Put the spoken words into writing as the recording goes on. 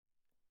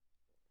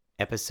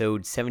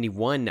Episode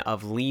 71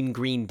 of Lean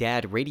Green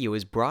Dad Radio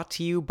is brought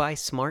to you by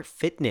Smart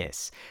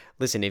Fitness.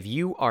 Listen, if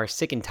you are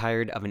sick and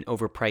tired of an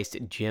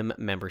overpriced gym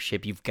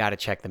membership, you've got to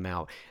check them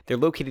out. They're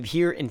located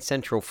here in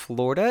Central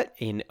Florida,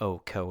 in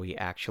Ocoee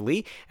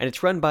actually, and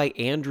it's run by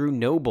Andrew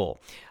Noble.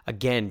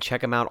 Again,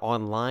 check them out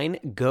online,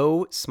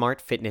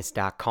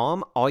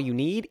 GoSmartFitness.com. All you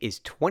need is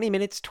 20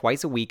 minutes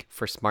twice a week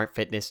for Smart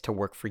Fitness to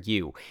work for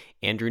you.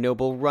 Andrew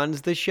Noble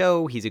runs the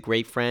show. He's a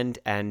great friend,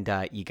 and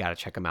you got to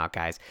check him out,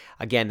 guys.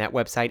 Again, that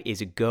website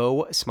is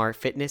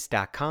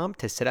GoSmartFitness.com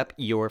to set up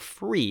your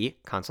free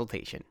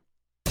consultation.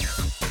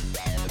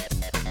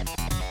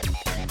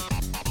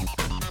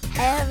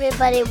 Hey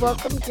everybody,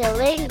 welcome to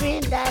Lean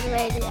Green Dad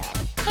Radio.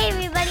 Hey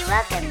everybody,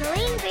 welcome to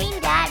Lean Green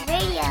Dad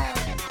Radio.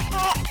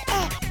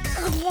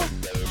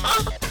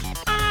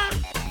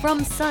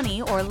 From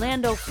sunny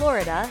Orlando,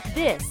 Florida,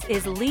 this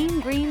is Lean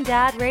Green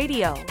Dad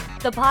Radio,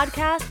 the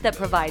podcast that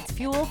provides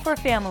fuel for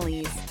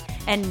families.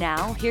 And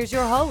now, here's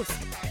your host,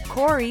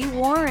 Corey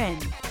Warren.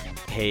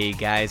 Hey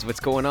guys, what's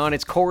going on?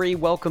 It's Corey.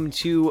 Welcome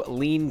to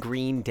Lean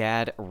Green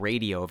Dad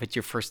Radio. If it's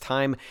your first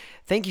time,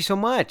 thank you so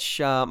much.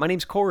 My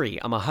name's Corey.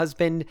 I'm a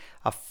husband,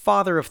 a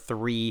father of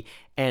 3,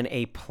 and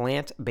a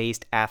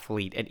plant-based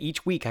athlete. And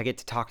each week I get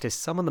to talk to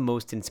some of the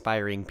most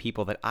inspiring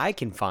people that I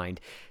can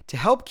find to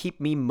help keep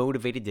me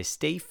motivated to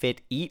stay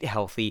fit, eat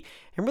healthy,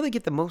 and really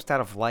get the most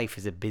out of life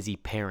as a busy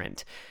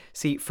parent.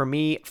 See, for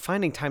me,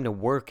 finding time to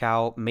work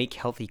out, make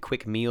healthy,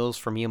 quick meals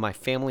for me and my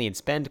family, and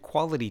spend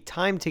quality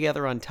time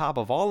together on top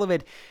of all of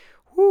it,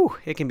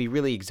 it can be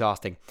really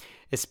exhausting,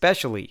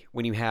 especially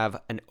when you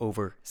have an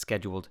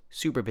overscheduled,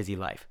 super busy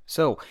life.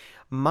 So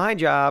my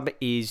job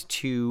is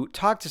to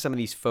talk to some of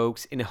these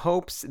folks in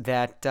hopes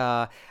that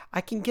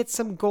I can get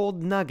some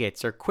gold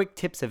nuggets or quick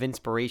tips of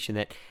inspiration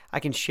that I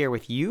can share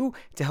with you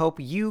to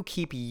help you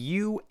keep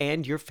you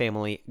and your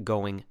family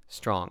going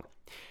strong.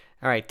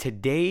 All right,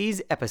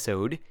 today's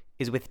episode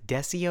is with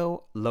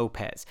Decio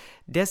Lopez.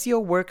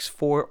 Decio works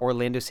for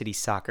Orlando City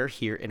Soccer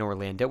here in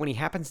Orlando, and he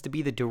happens to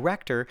be the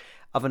director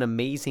of an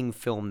amazing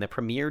film that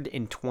premiered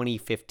in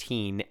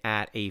 2015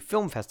 at a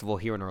film festival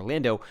here in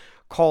Orlando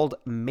called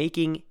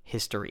Making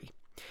History.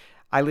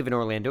 I live in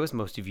Orlando, as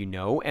most of you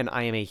know, and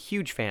I am a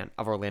huge fan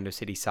of Orlando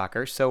City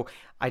Soccer, so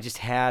I just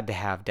had to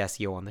have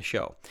Decio on the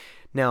show.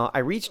 Now, I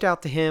reached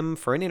out to him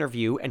for an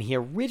interview, and he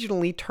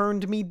originally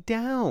turned me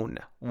down.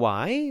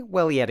 Why?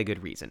 Well, he had a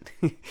good reason.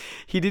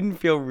 He didn't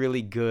feel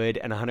really good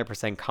and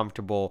 100%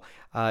 comfortable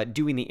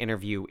doing the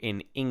interview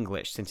in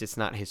English, since it's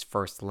not his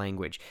first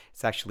language.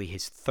 It's actually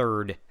his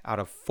third out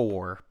of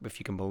 4, if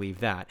you can believe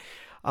that.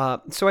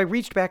 So I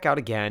reached back out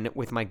again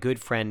with my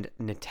good friend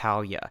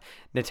Natalia.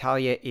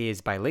 Natalia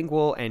is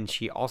bilingual, and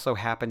she also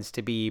happens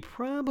to be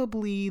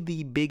probably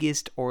the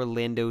biggest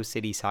Orlando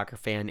City Soccer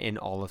fan in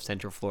all of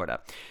Central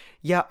Florida.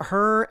 Yeah,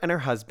 her and her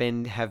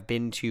husband have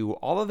been to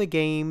all of the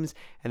games,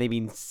 and they've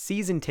been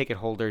season ticket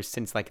holders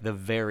since like the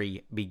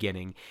very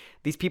beginning.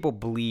 These people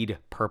bleed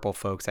purple,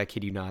 folks. I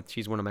kid you not.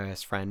 She's one of my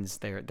best friends.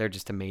 They're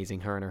just amazing,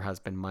 her and her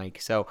husband, Mike.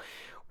 So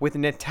with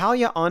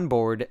Natalia on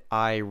board,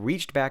 I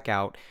reached back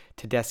out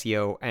to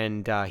Decio,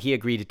 and he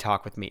agreed to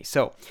talk with me.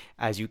 So,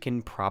 as you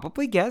can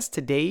probably guess,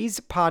 today's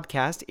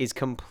podcast is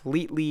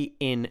completely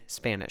in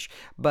Spanish.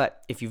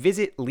 But if you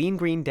visit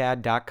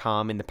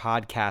leangreendad.com in the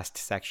podcast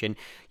section,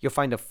 you'll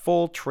find a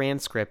full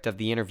transcript of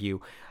the interview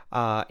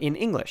in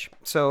English.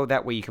 So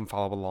that way you can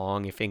follow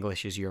along if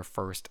English is your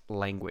first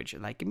language,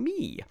 like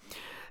me.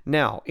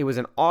 Now, it was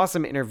an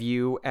awesome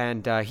interview,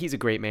 and he's a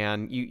great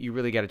man. You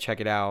really got to check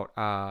it out.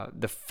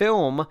 The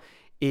film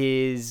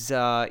is,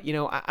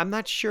 I'm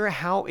not sure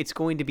how it's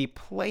going to be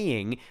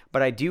playing,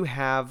 but I do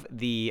have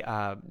the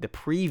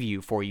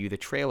preview for you, the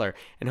trailer,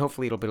 and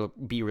hopefully it'll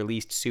be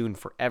released soon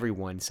for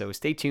everyone. So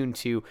stay tuned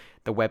to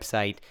the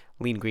website,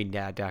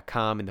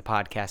 leangreendad.com, in the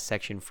podcast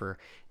section for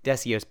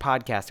Decio's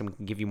podcast, and we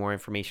can give you more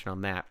information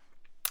on that.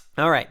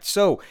 All right,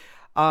 so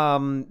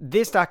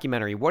this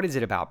documentary, what is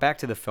it about? Back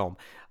to the film.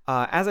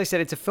 As I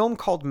said, it's a film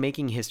called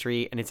Making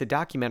History, and it's a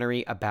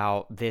documentary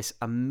about this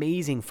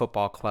amazing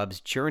football club's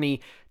journey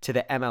to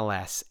the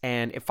MLS,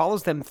 and it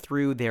follows them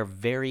through their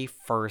very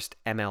first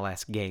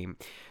MLS game.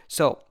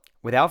 So,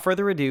 without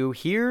further ado,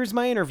 here's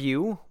my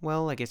interview.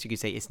 Well, I guess you could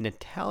say it's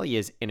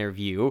Natalia's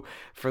interview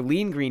for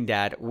Lean Green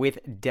Dad with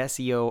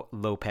Decio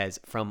Lopez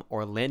from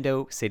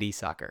Orlando City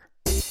Soccer.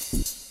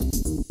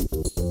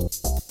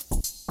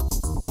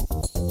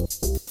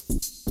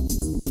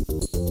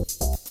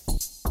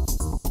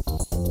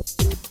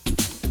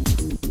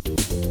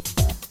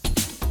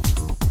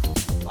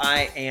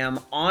 I am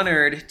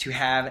honored to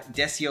have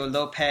Decio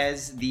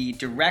Lopez, the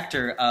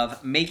director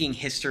of Making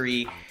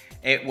History.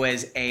 It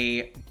was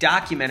a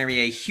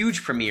documentary, a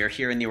huge premiere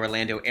here in the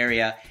Orlando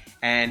area,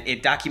 and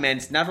it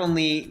documents not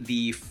only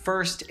the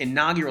first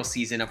inaugural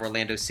season of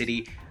Orlando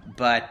City,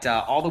 but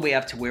all the way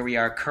up to where we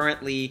are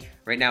currently.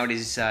 Right now it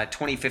is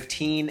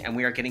 2015, and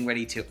we are getting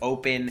ready to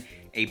open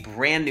a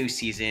brand new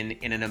season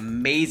in an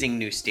amazing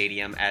new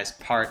stadium as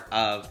part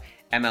of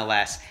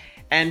MLS.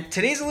 And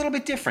today's a little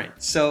bit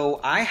different.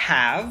 So I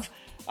have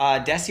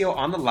Decio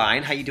on the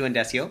line. How you doing,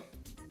 Decio?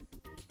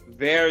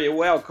 Very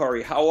well,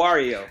 Corey. How are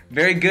you?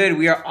 Very good.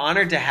 We are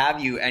honored to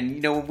have you. And,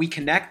 you know, when we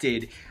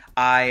connected,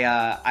 I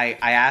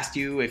asked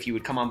you if you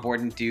would come on board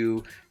and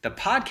do the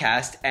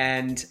podcast,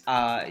 and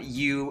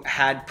you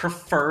had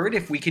preferred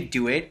if we could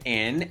do it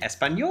in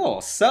Espanol.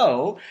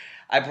 So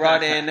I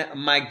brought in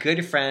my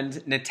good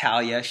friend,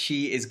 Natalia.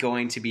 She is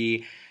going to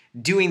be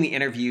doing the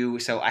interview.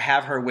 So I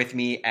have her with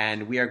me,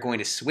 and we are going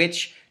to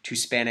switch to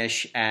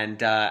Spanish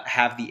and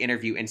have the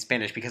interview in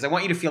Spanish because I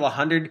want you to feel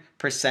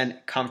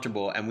 100%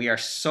 comfortable, and we are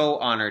so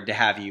honored to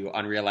have you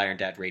on Real Iron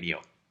Dad Radio.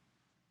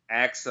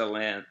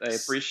 Excellent. I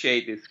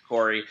appreciate this,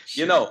 Corey.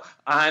 Sure. You know,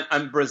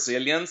 I'm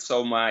Brazilian,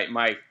 so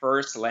my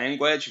first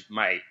language,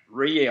 my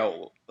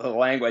real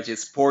language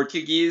is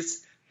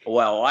Portuguese.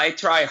 Well, I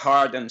try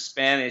hard in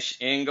Spanish,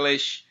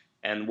 English,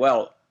 and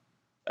well,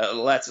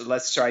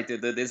 let's try to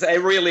do this. I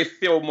really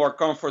feel more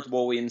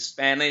comfortable in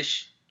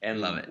Spanish, and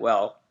love it.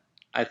 Well,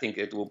 I think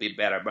it will be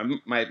better,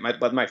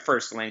 but my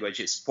first language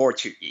is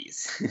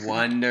Portuguese.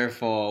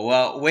 Wonderful.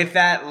 Well, with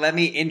that, let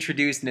me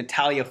introduce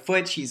Natalia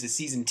Foote. She's a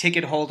season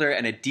ticket holder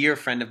and a dear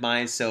friend of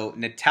mine. So,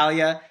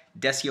 Natalia,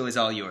 Decio is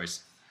all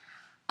yours.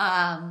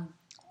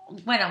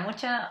 Bueno,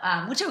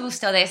 mucho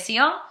gusto,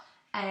 Decio.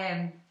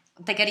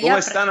 Te quería ¿Cómo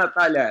está,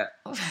 Natalia?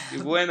 Y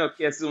bueno,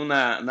 que es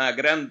una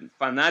gran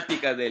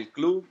fanática del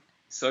club.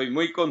 Soy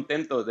muy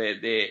contento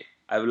de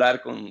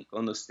hablar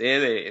con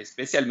usted,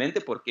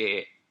 especialmente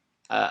porque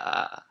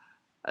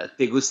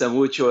te gusta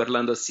mucho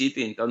Orlando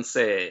City,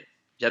 entonces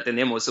ya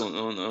tenemos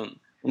un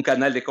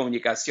canal de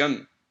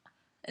comunicación.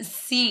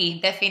 Sí,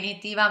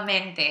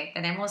 definitivamente.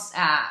 Tenemos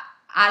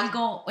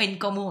algo en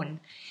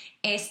común.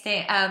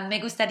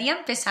 Me gustaría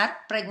empezar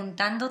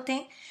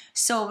preguntándote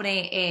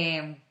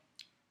sobre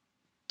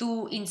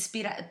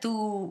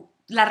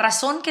la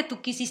razón que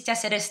tú quisiste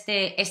hacer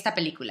esta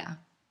película.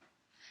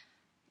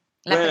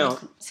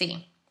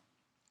 Sí.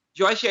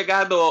 Yo he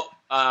llegado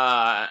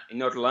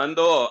en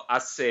Orlando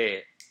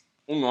hace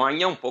un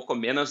año, un poco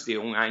menos de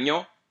un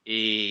año,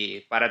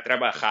 y para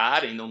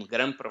trabajar en un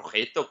gran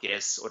proyecto que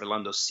es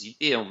Orlando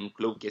City, un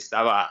club que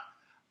estaba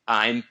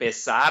a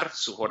empezar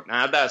su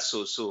jornada,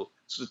 su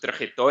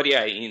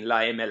trayectoria en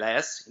la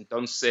MLS.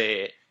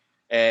 Entonces,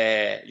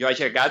 yo he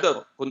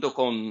llegado junto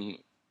con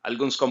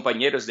algunos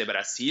compañeros de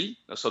Brasil.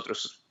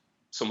 Nosotros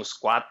somos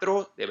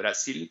 4 de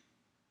Brasil,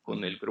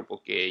 con el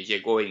grupo que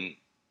llegó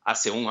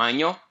hace un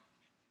año.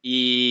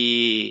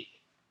 Y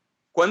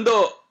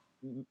yo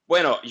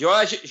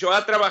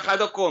he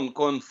trabajado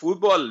con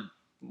fútbol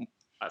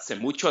hace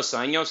muchos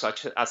años,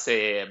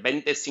 hace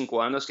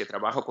 25 años que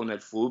trabajo con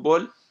el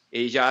fútbol,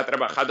 y ya he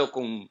trabajado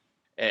como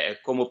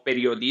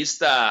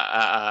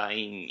periodista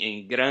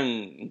en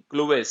gran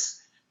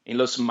clubes, en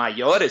los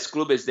mayores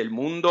clubes del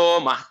mundo,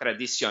 más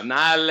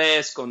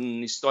tradicionales, con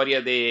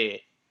historia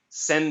de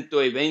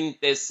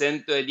 120,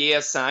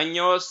 110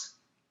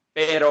 años,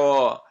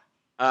 pero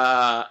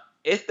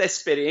esta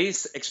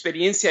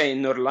experiencia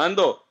en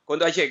Orlando,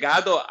 cuando ha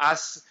llegado,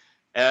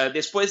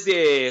 después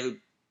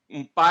de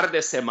un par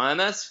de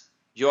semanas,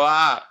 yo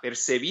he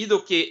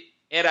percibido que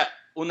era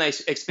una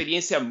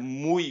experiencia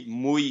muy,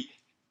 muy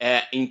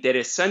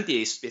interesante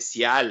y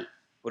especial,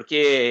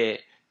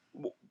 porque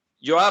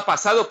yo he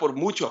pasado por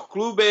muchos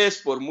clubes,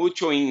 por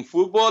mucho en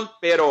fútbol,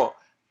 pero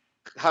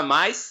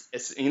jamás,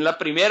 en la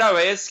primera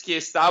vez que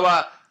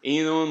estaba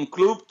en un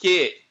club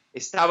que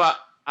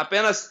estaba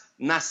apenas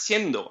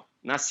naciendo.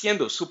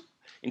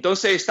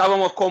 Entonces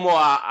estábamos como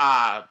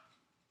a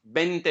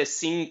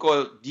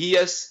 25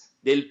 días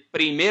del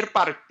primer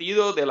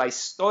partido de la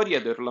historia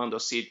de Orlando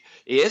City.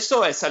 Y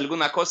eso es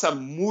alguna cosa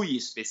muy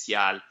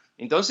especial.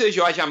 Entonces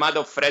yo he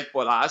llamado a Fred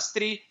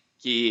Polastri,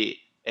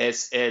 que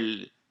es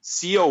el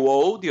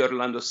COO de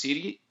Orlando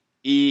City,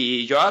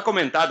 y yo he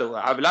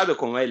hablado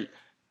con él.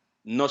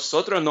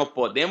 Nosotros no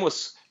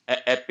podemos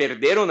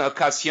perder una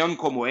ocasión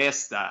como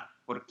esta,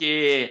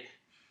 porque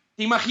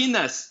 ¿te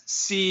imaginas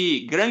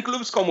si gran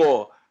clubes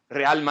como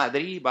Real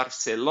Madrid,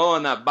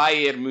 Barcelona,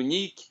 Bayern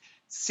Múnich,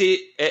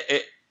 si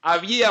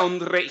había un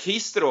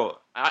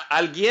registro,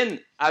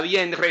 alguien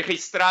había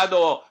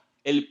registrado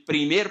el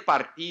primer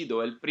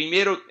partido, el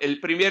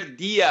primer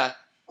día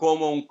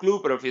como un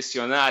club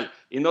profesional,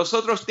 y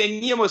nosotros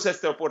teníamos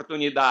esta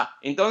oportunidad?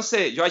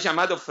 Entonces yo he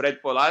llamado a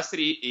Fred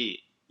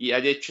Polastri y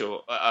he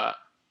dicho,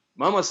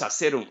 vamos a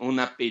hacer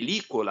una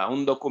película,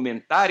 un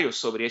documentario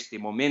sobre este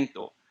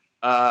momento.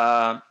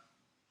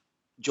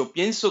 Yo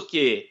pienso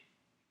que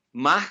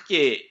más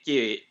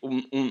que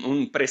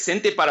un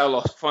presente para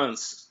los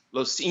fans,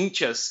 los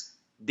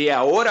hinchas de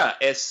ahora,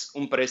 es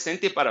un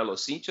presente para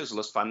los hinchas,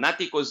 los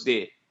fanáticos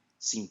de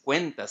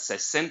 50,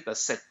 60,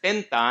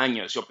 70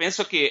 años. Yo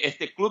pienso que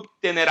este club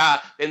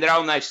tendrá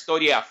una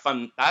historia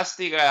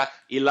fantástica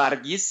y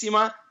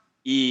larguísima,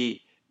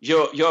 y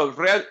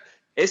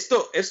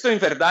esto en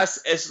verdad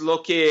es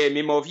lo que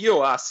me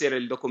movió a hacer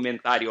el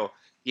documentario.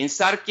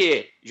 Pensar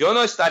que yo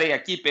no estaré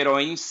aquí, pero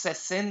en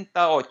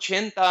 60,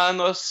 80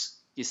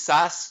 años,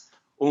 quizás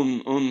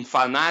un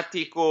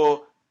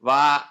fanático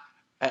va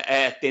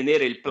a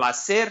tener el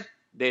placer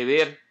de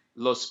ver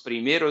los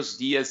primeros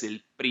días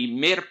del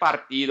primer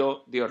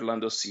partido de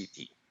Orlando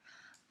City.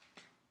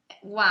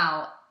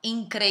 wow,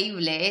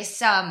 increíble.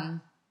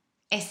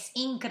 Es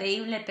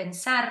increíble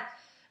pensar,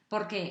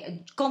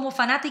 porque como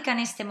fanática en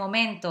este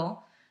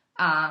momento,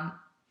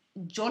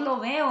 yo lo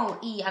veo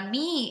y a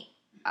mí,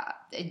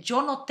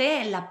 yo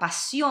noté la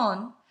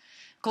pasión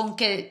con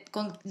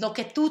lo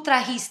que tú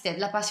trajiste,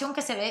 la pasión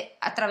que se ve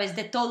a través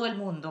de todo el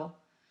mundo.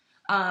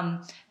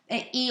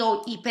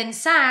 Y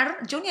pensar,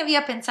 yo ni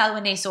había pensado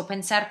en eso,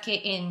 pensar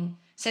que en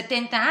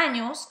 70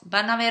 años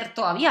van a haber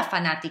todavía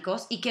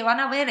fanáticos y que van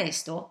a ver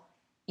esto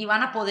y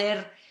van a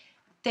poder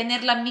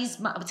tener la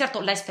misma,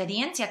 ¿cierto?, la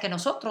experiencia que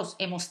nosotros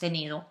hemos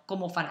tenido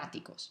como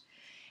fanáticos.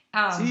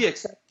 Sí,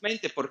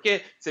 exactamente,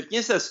 porque si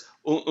piensas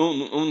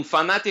un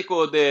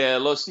fanático de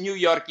los New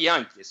York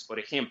Yankees, por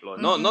ejemplo,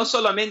 no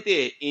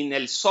solamente en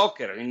el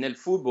soccer, en el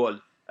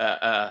fútbol,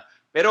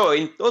 pero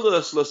en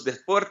todos los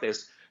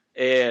deportes,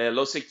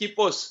 los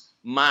equipos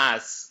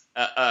más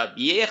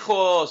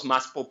viejos,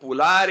 más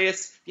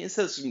populares,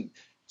 piensas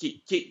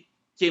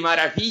qué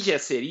maravilla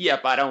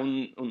sería para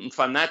un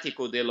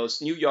fanático de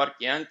los New York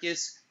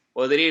Yankees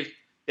poder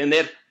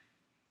tener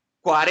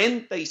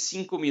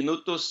 45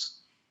 minutos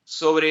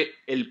sobre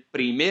el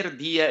primer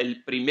día,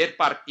 el primer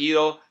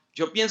partido.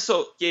 Yo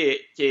pienso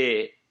que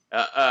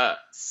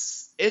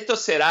esto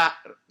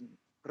será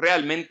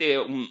realmente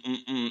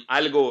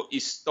algo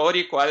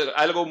histórico,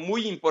 algo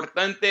muy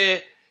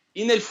importante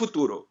en el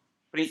futuro,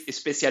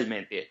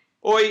 especialmente.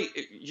 Hoy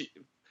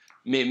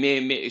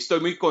estoy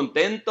muy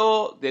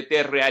contento de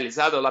ter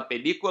realizado la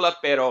película,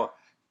 pero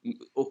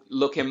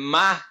lo que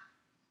más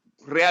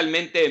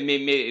realmente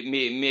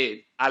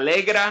me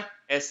alegra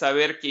es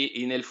saber que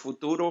en el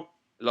futuro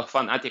los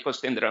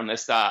fanáticos tendrán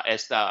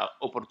esta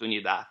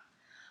oportunidad.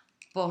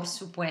 Por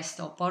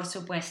supuesto, por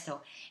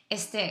supuesto.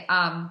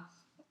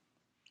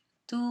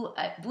 Tú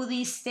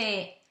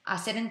pudiste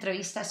hacer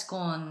entrevistas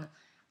con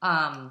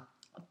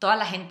toda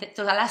la gente,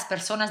 todas las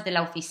personas de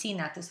la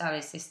oficina, tú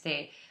sabes,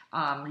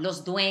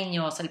 los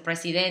dueños, el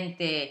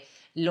presidente,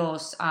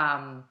 los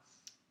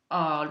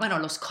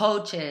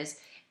coaches.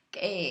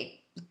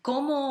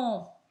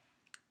 ¿Cómo,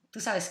 tú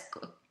sabes,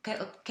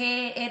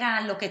 qué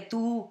era lo que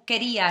tú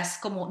querías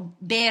como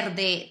ver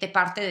de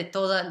parte de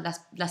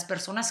todas las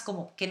personas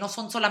como que no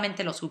son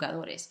solamente los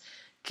jugadores?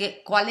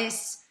 ¿Cuál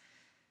es?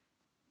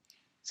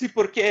 Sí,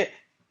 porque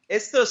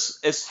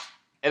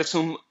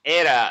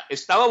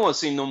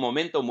estábamos en un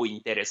momento muy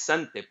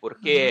interesante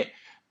porque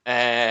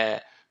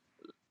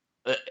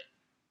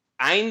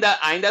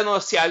ainda no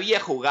se había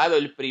jugado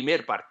el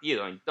primer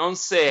partido.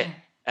 Entonces,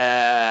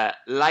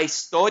 la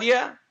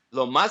historia,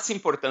 lo más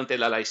importante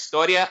de la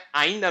historia,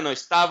 ainda no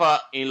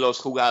estaba en los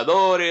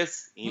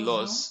jugadores, en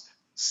los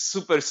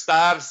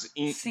superstars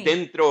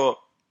dentro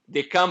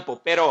de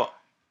campo, pero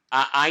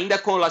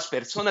ainda con las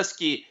personas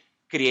que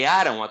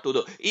crearon a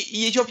todo.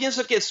 Y yo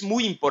pienso que es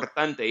muy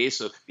importante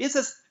eso.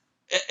 Piensas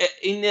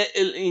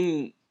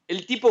en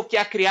el tipo que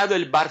ha creado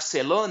el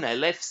Barcelona,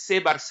 el FC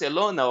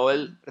Barcelona o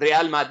el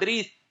Real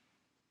Madrid.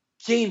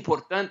 Qué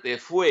importante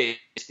fue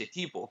este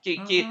tipo,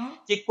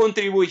 qué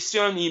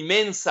contribución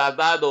inmensa ha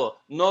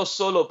dado no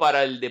solo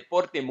para el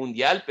deporte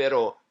mundial,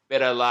 pero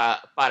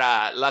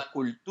para la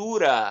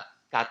cultura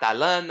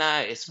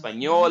catalana,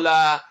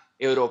 española,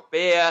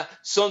 europea.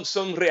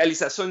 Son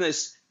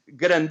realizaciones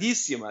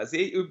grandísimas.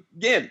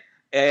 Bien,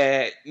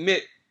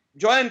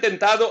 yo he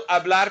intentado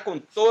hablar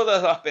con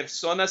todas las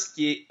personas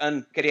que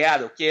han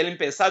creado, que han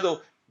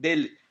empezado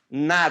del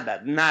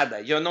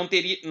nada. Yo no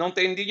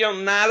tendría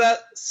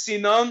nada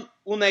sino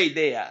una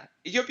idea.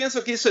 Y yo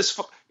pienso que eso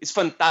es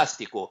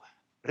fantástico,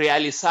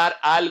 realizar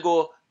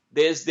algo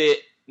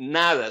desde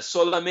nada,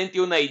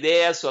 solamente una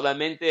idea,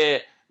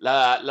 solamente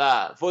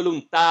la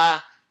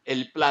voluntad,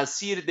 el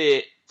placer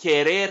de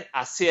querer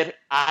hacer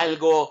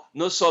algo,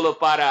 no solo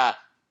para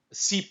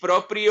sí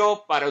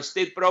propio, para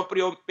usted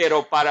propio,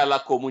 pero para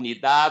la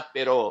comunidad,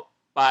 pero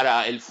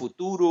para el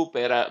futuro,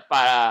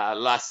 para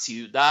la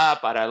ciudad,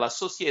 para la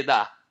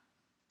sociedad.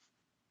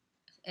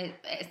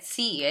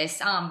 Sí,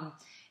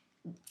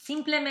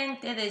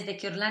 simplemente desde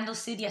que Orlando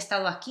City ha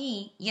estado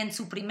aquí y en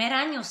su primer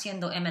año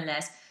siendo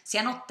MLS, se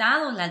ha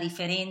notado la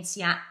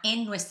diferencia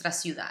en nuestra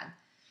ciudad.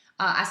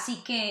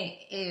 Así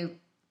que,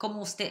 como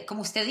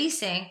usted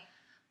dice,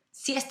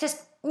 si este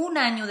es un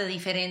año de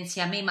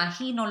diferencia, me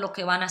imagino lo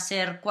que van a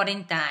ser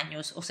 40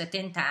 años o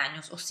 70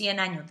 años o 100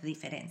 años de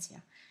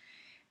diferencia.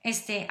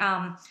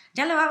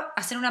 Ya le voy a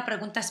hacer una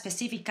pregunta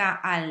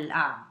específica a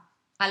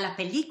la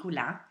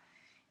película.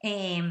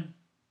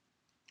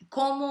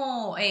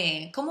 ¿Cómo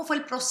fue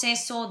el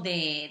proceso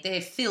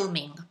de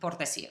filming, por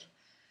decir?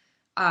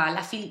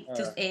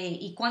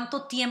 ¿Y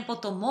cuánto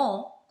tiempo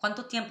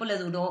le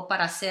duró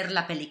para hacer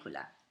la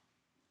película?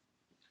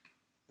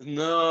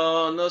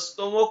 No, nos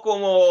tomó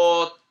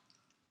como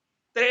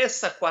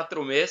 3 a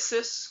 4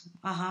 meses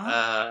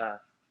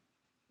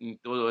en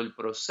todo el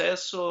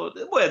proceso.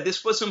 Bueno,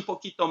 después un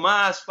poquito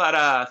más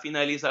para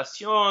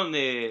finalización,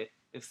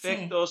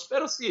 efectos,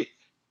 pero sí,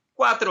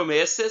 4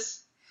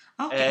 meses.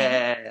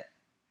 Okay.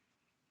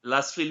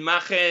 Las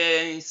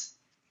filmajes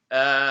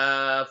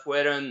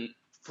fueron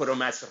fueron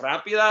más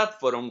rápidas,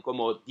 fueron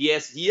como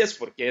 10 días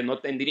porque no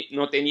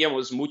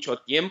teníamos mucho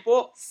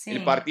tiempo. Sí.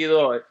 El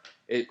partido,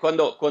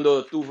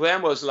 cuando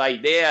tuvimos la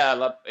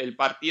idea, el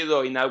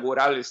partido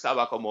inaugural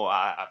estaba como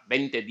a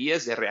 20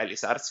 días de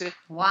realizarse.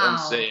 ¡Wow!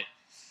 Entonces,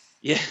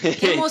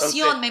 ¡qué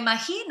emoción! entonces, Me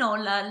imagino,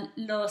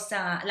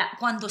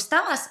 cuando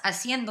estabas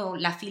haciendo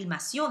la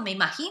filmación, me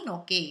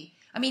imagino que,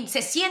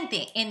 se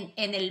siente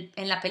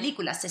en la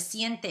película, se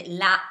siente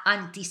la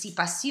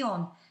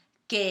anticipación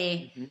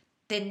que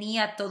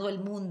tenía todo el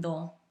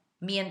mundo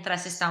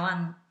mientras se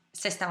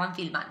estaban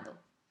filmando.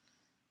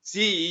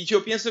 sí, y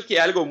yo pienso que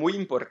algo muy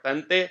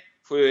importante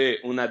fue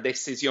una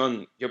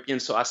decisión, yo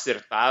pienso,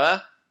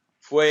 acertada,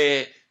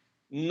 fue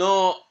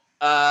no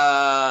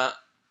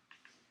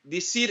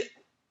decir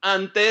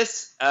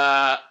antes,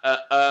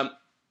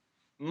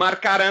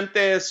 marcar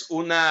antes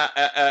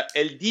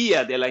el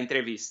día de la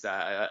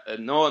entrevista,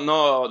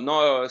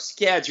 no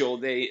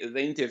schedule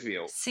de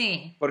interview.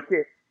 Sí. ¿Por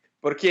qué?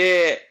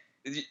 Porque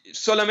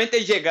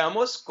solamente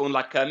llegamos con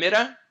la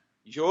cámara,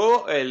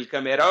 yo, el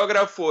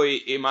camarógrafo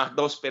y más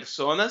 2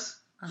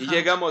 personas, y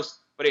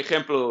llegamos, por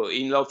ejemplo,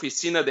 en la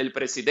oficina del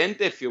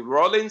presidente, Phil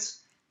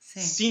Rollins,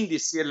 sin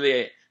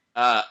decirle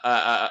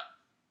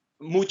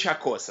muchas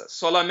cosas.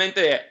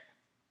 Solamente,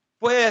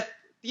 pues,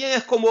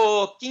 tienes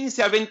como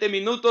 15 a 20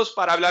 minutos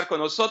para hablar con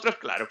nosotros.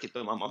 Claro que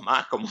tomamos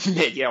más, como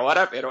media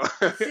hora, pero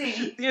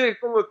tienes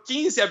como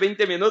 15 a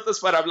 20 minutos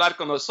para hablar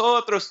con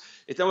nosotros.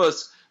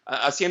 Estamos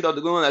haciendo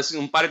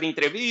un par de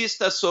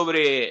entrevistas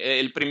sobre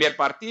el primer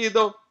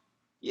partido.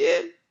 Y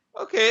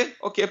ok,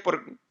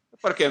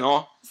 ¿por qué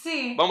no?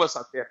 Sí. Vamos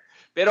a hacer.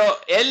 Pero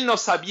él no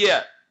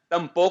sabía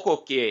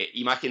tampoco que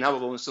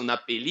imaginábamos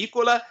una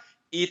película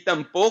y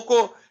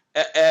tampoco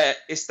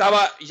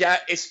estaba ya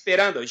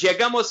esperando.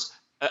 Llegamos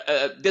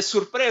de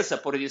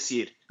sorpresa, por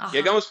decir.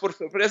 Llegamos por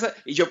sorpresa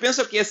y yo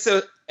pienso que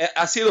eso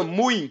ha sido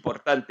muy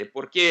importante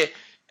porque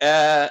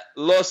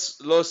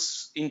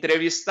los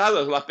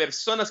entrevistados, las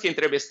personas que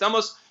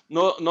entrevistamos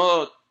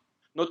no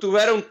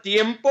tuvieron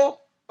tiempo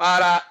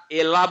para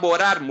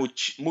elaborar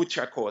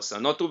mucha cosa,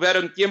 no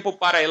tuvieron tiempo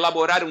para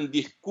elaborar un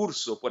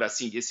discurso, por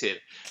así decir.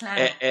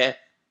 Claro.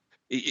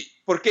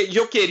 Porque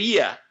yo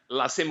quería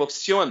las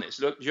emociones,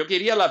 yo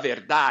quería la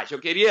verdad, yo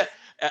quería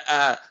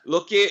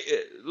lo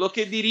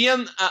que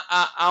dirían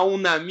a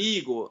un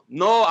amigo,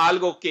 no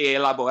algo que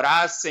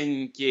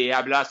elaborasen, que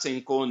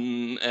hablasen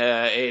con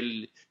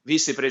el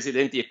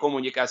vicepresidente de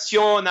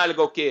comunicación,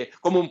 algo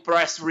como un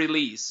press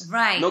release.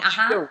 Right, no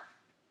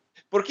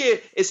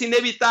porque es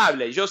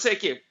inevitable. Yo sé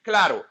que,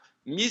 claro,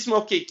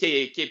 mismo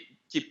que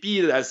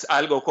pidas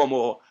algo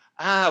como,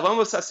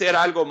 vamos a hacer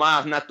algo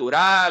más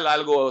natural,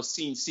 algo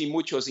sin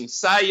muchos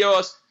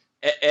ensayos,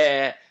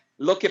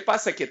 lo que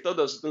pasa es que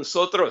todos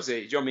nosotros,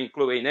 yo me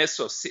incluyo en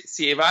eso,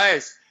 si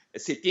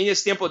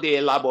tienes tiempo de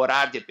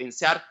elaborar, de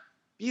pensar,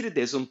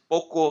 pierdes un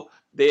poco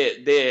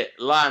de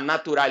la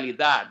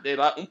naturalidad,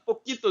 un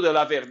poquito de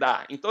la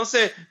verdad.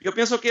 Entonces, yo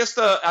pienso que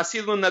esto ha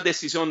sido una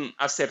decisión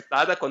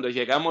acertada cuando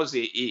llegamos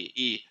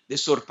y de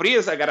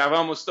sorpresa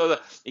grabamos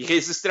y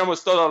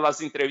registramos todas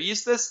las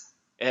entrevistas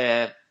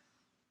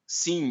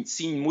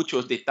sin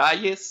muchos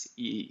detalles.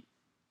 Y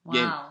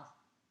wow.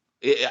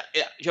 Bien,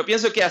 yo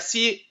pienso que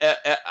así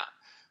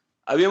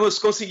habíamos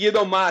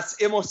conseguido más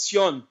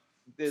emoción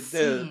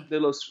de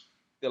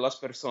las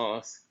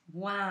personas.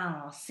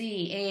 Wow,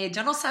 sí,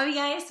 yo no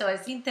sabía eso,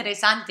 es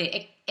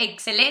interesante,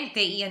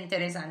 excelente y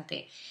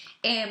interesante.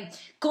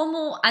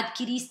 ¿Cómo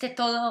adquiriste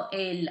todo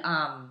el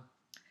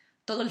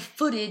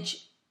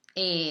footage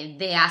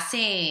de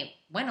hace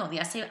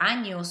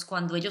años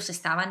cuando ellos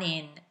estaban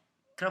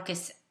creo que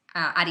es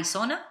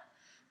Arizona,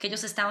 que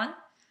ellos estaban?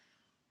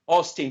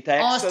 Austin,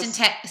 Texas.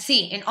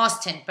 Sí, en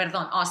Austin.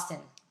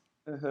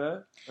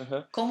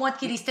 ¿Cómo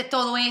adquiriste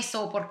todo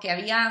eso? Porque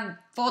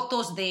había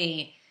fotos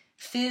de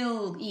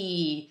Phil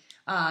y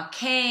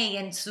Kay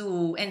en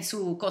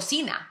su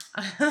cocina.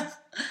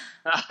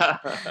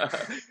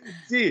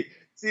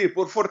 Sí,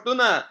 por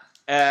fortuna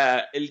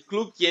el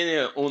club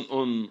tiene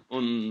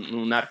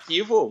un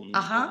archivo,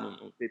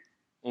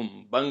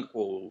 un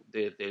banco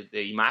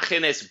de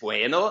imágenes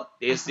bueno.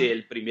 Desde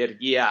el primer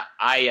día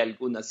hay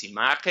algunas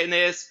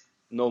imágenes,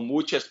 no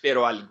muchas,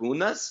 pero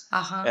algunas.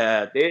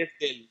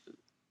 Desde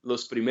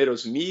los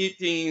primeros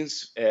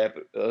meetings,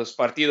 los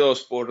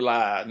partidos por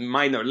la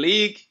Minor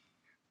League,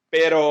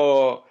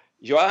 pero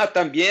yo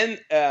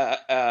también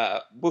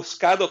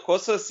buscado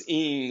cosas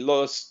en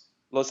los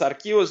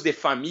archivos de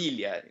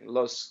familia,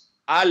 los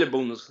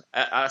álbumes,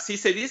 así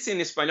se dice en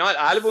español,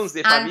 álbumes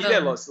de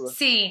familia.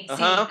 Sí,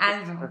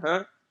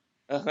 álbum.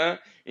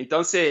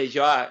 Entonces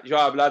yo he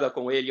hablado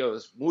con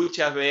ellos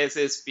muchas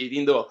veces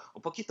pidiendo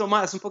un poquito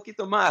más,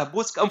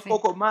 busca un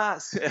poco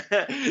más.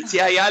 Si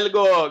hay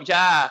algo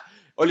ya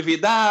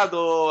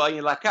olvidado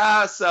en la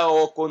casa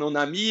o con un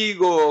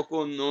amigo o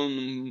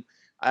con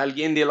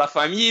alguien de la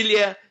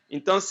familia,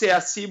 entonces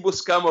así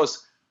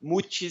buscamos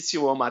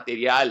muchísimo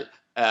material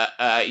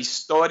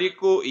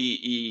histórico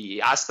y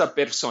hasta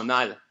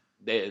personal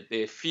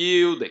de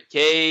Phil, de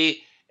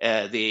Kay,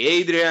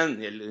 de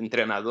Adrian, el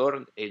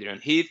entrenador, Adrian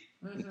Heath.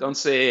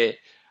 Entonces,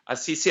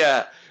 así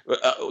sea,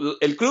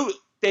 el club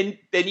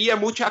tenía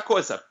mucha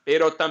cosa,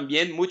 pero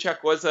también mucha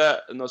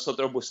cosa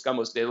nosotros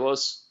buscamos de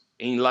Dios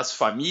en las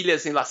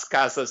familias, en las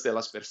casas de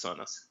las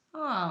personas.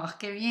 Oh,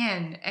 qué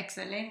bien,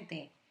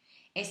 excelente.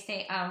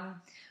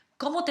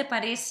 ¿Cómo te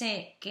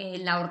parece que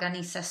la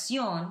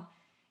organización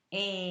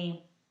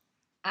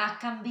ha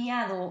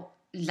cambiado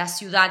la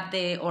ciudad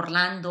de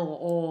Orlando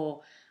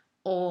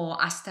o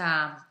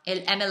hasta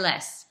el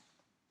MLS?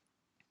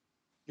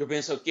 Yo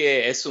pienso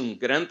que es un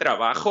gran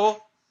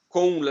trabajo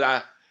con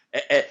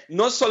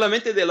no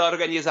solamente de la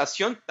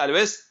organización, tal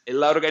vez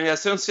la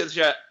organización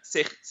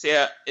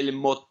sea el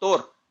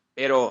motor,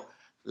 pero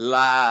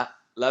la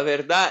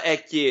verdad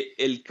es que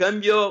el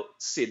cambio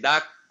se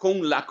da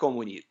con la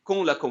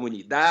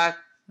comunidad,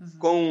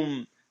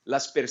 con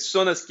las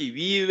personas que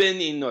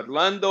viven en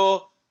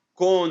Orlando,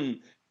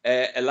 con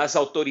las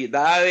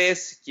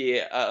autoridades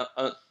que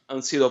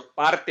han sido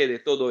parte de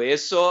todo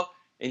eso.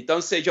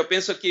 Entonces yo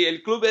pienso que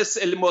el club es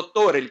el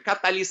motor, el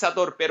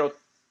catalizador, pero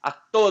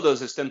a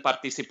todos están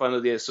participando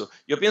de eso.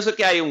 Yo pienso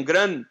que hay un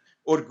gran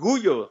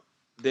orgullo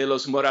de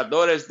los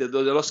moradores, de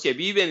los que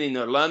viven en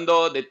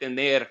Orlando, de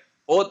tener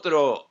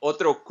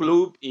otro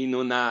club en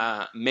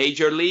una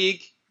Major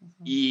League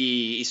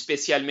y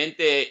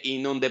especialmente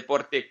en un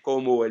deporte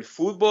como el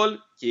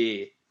fútbol,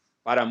 que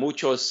para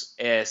muchos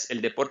es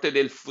el deporte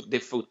del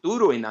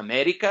futuro en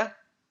América.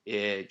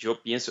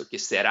 Yo pienso que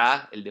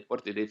será el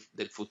deporte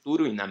del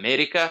futuro en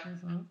América.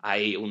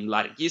 Hay un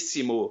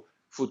larguísimo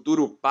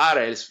futuro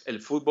para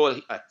el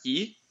fútbol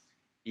aquí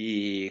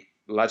y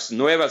las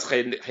nuevas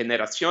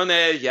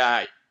generaciones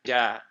ya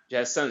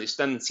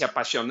están se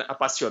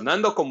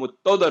apasionando como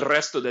todo el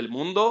resto del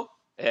mundo.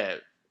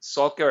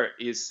 Soccer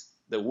is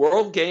the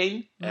world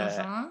game.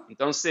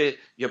 Entonces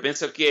yo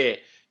pienso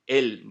que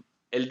el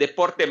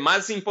deporte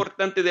más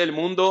importante del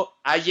mundo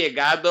ha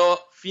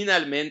llegado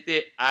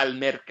finalmente al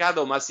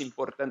mercado más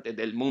importante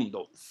del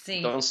mundo. Sí.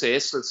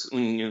 Entonces eso es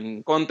un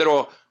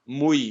encuentro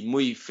muy,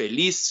 muy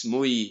feliz,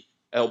 muy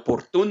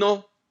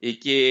oportuno y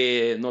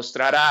que nos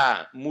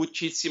traerá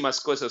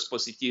muchísimas cosas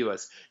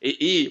positivas.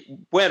 Y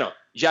bueno,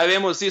 ya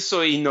vemos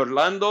eso en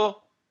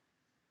Orlando.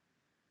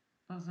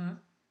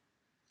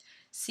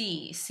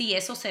 Sí,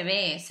 eso se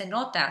ve, se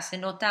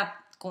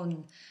nota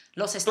con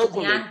los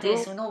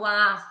estudiantes, uno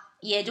va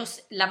y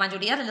ellos, la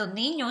mayoría de los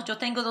niños, yo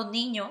tengo 2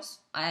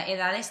 niños a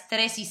edades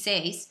 3 y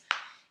 6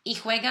 y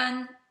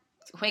juegan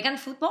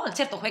fútbol,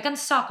 ¿cierto? Juegan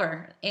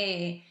soccer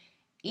y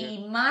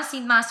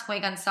más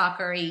juegan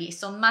soccer y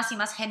son más y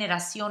más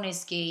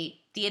generaciones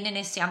que tienen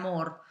ese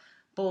amor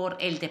por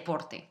el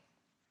deporte.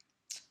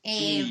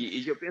 Sí,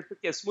 y yo pienso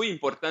que es muy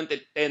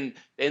importante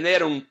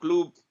tener un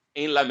club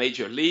en la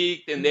Major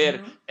League,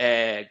 tener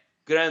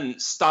gran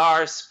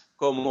stars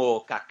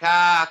como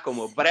Kaká,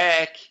 como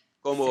Breck,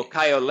 como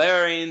Kyle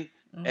Larin,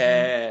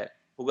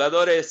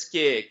 jugadores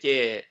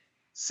que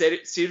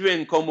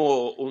sirven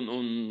como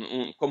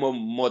como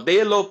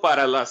modelo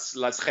para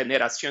las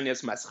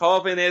generaciones más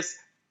jóvenes.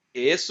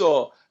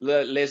 Eso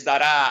les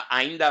dará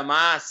ainda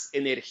más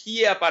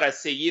energía para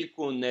seguir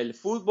con el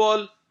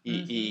fútbol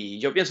y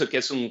yo pienso que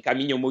es un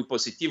camino muy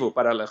positivo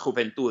para la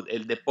juventud,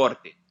 el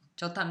deporte.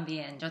 Yo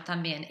también.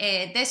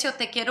 Decio,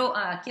 quiero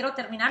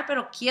terminar,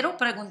 pero quiero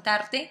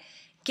preguntarte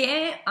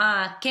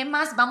 ¿qué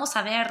más vamos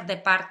a ver de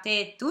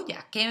parte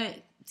tuya?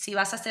 Si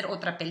vas a hacer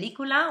otra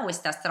película o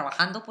estás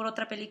trabajando por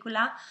otra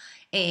película,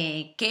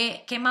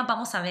 ¿qué más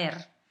vamos a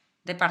ver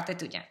de parte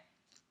tuya?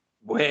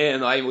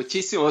 Bueno, hay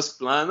muchísimos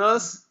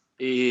planos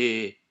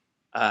y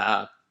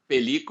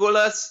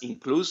películas,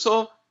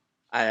 incluso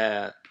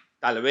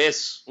tal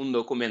vez un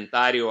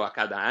documentario a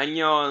cada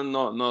año,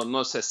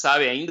 no se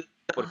sabe ainda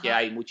porque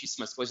hay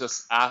muchísimas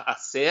cosas a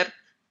hacer,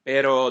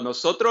 pero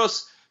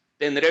nosotros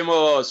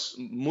tendremos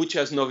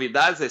muchas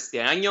novedades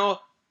este año.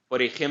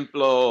 Por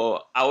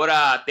ejemplo,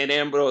 ahora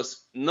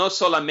tenemos no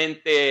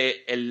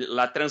solamente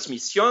la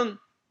transmisión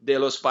de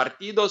los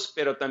partidos,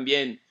 pero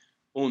también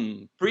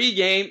un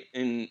pregame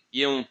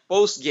y un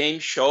postgame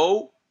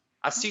show,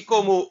 así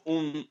como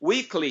un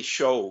weekly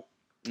show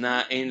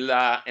en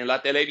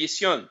la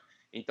televisión.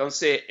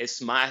 Entonces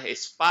es más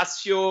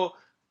espacio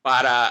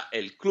para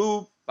el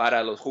club,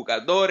 para los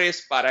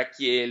jugadores, para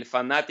que el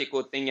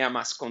fanático tenga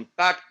más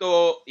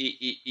contacto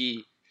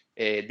y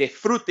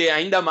disfrute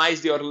ainda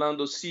más de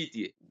Orlando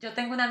City. Yo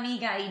tengo una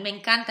amiga y me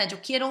encanta, yo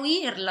quiero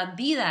oír las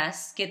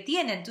vidas que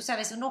tienen, tú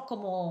sabes, uno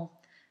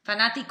como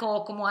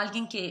fanático, como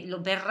alguien que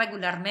lo ve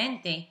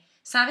regularmente,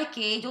 sabe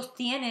que ellos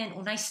tienen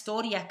una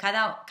historia,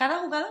 cada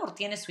jugador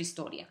tiene su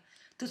historia,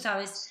 tú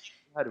sabes.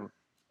 Claro.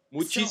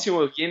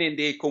 Muchísimos vienen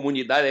de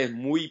comunidades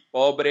muy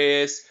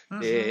pobres,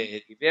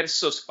 de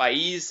diversos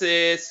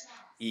países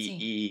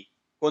y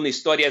con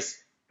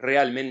historias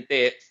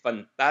realmente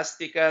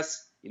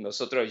fantásticas. Y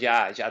nosotros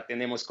ya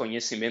tenemos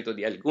conocimiento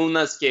de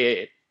algunas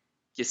que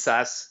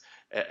quizás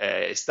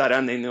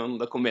estarán en un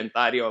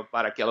documentario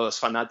para que los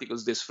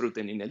fanáticos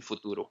disfruten en el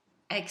futuro.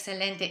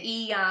 Excelente.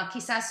 Y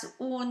quizás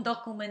un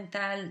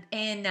documental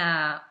en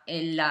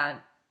el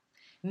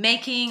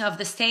Making of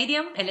the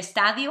Stadium, el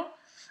estadio.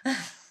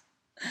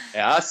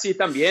 Sí,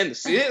 también.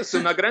 Sí, es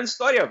una gran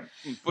historia.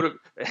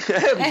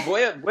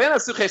 Buena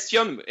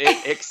sugestión.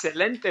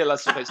 Excelente la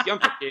sugestión,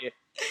 porque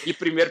el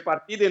primer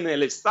partido en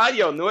el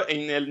estadio, ¿no?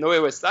 En el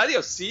nuevo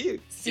estadio,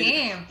 sí.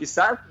 Sí.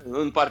 Quizás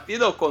un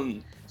partido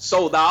con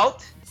sold out.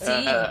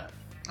 Sí.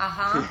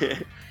 Ajá.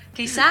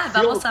 Quizás,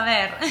 vamos a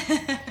ver.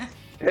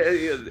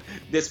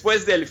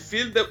 Después del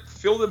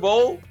Field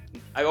Bowl,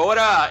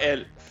 ahora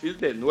el Field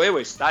del nuevo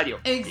estadio.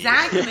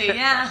 Exactly,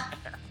 yeah.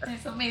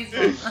 Eso mismo.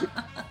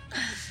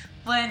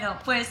 Bueno,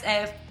 pues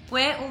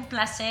fue un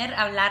placer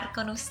hablar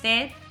con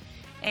usted,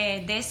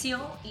 Decio,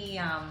 y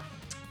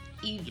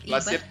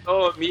placer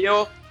todo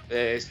mío.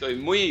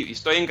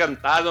 Estoy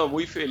encantado,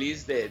 muy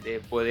feliz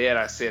de poder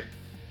hacer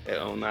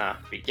una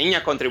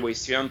pequeña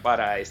contribución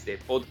para este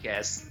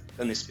podcast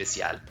tan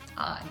especial.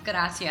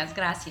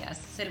 Gracias.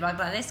 Se lo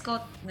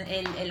agradezco.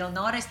 El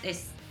honor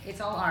es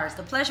all ours.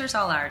 The pleasure is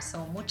all ours.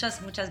 So, muchas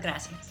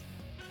gracias.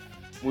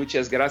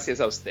 Muchas gracias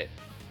a usted.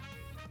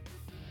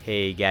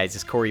 Hey guys,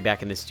 it's Corey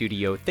back in the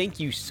studio. Thank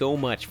you so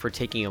much for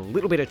taking a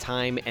little bit of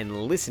time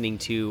and listening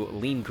to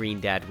Lean Green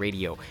Dad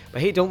Radio.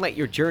 But hey, don't let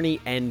your journey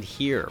end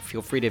here.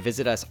 Feel free to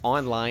visit us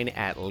online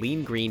at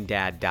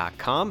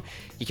leangreendad.com.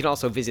 You can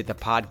also visit the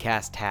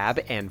podcast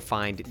tab and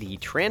find the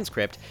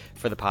transcript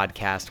for the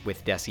podcast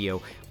with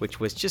Decio,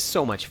 which was just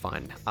so much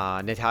fun.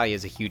 Natalia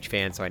is a huge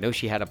fan, so I know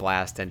she had a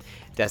blast, and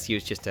Decio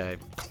is just a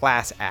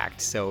class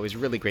act, so it was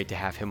really great to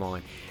have him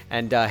on.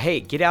 And hey,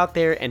 get out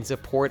there and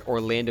support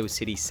Orlando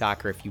City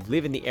Soccer. If you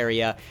live in the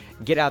area,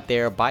 get out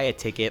there, buy a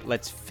ticket.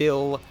 Let's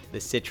fill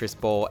the Citrus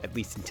Bowl, at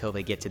least until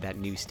they get to that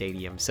new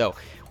stadium. So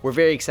we're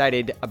very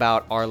excited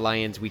about our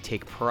Lions. We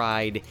take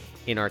pride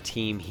in our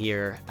team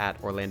here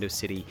at Orlando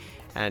City,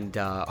 and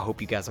I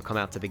hope you guys will come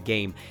out to the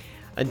game.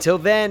 Until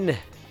then,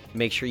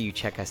 make sure you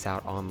check us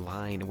out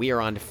online. We are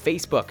on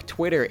Facebook,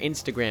 Twitter,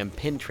 Instagram,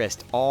 Pinterest,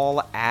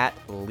 all at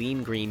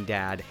Lean Green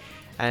Dad.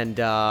 And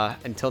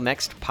until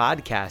next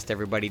podcast,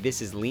 everybody,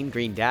 this is Lean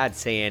Green Dad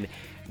saying,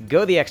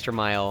 go the extra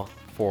mile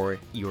for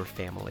your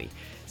family.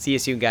 See you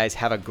soon, guys.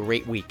 Have a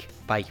great week.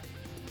 Bye.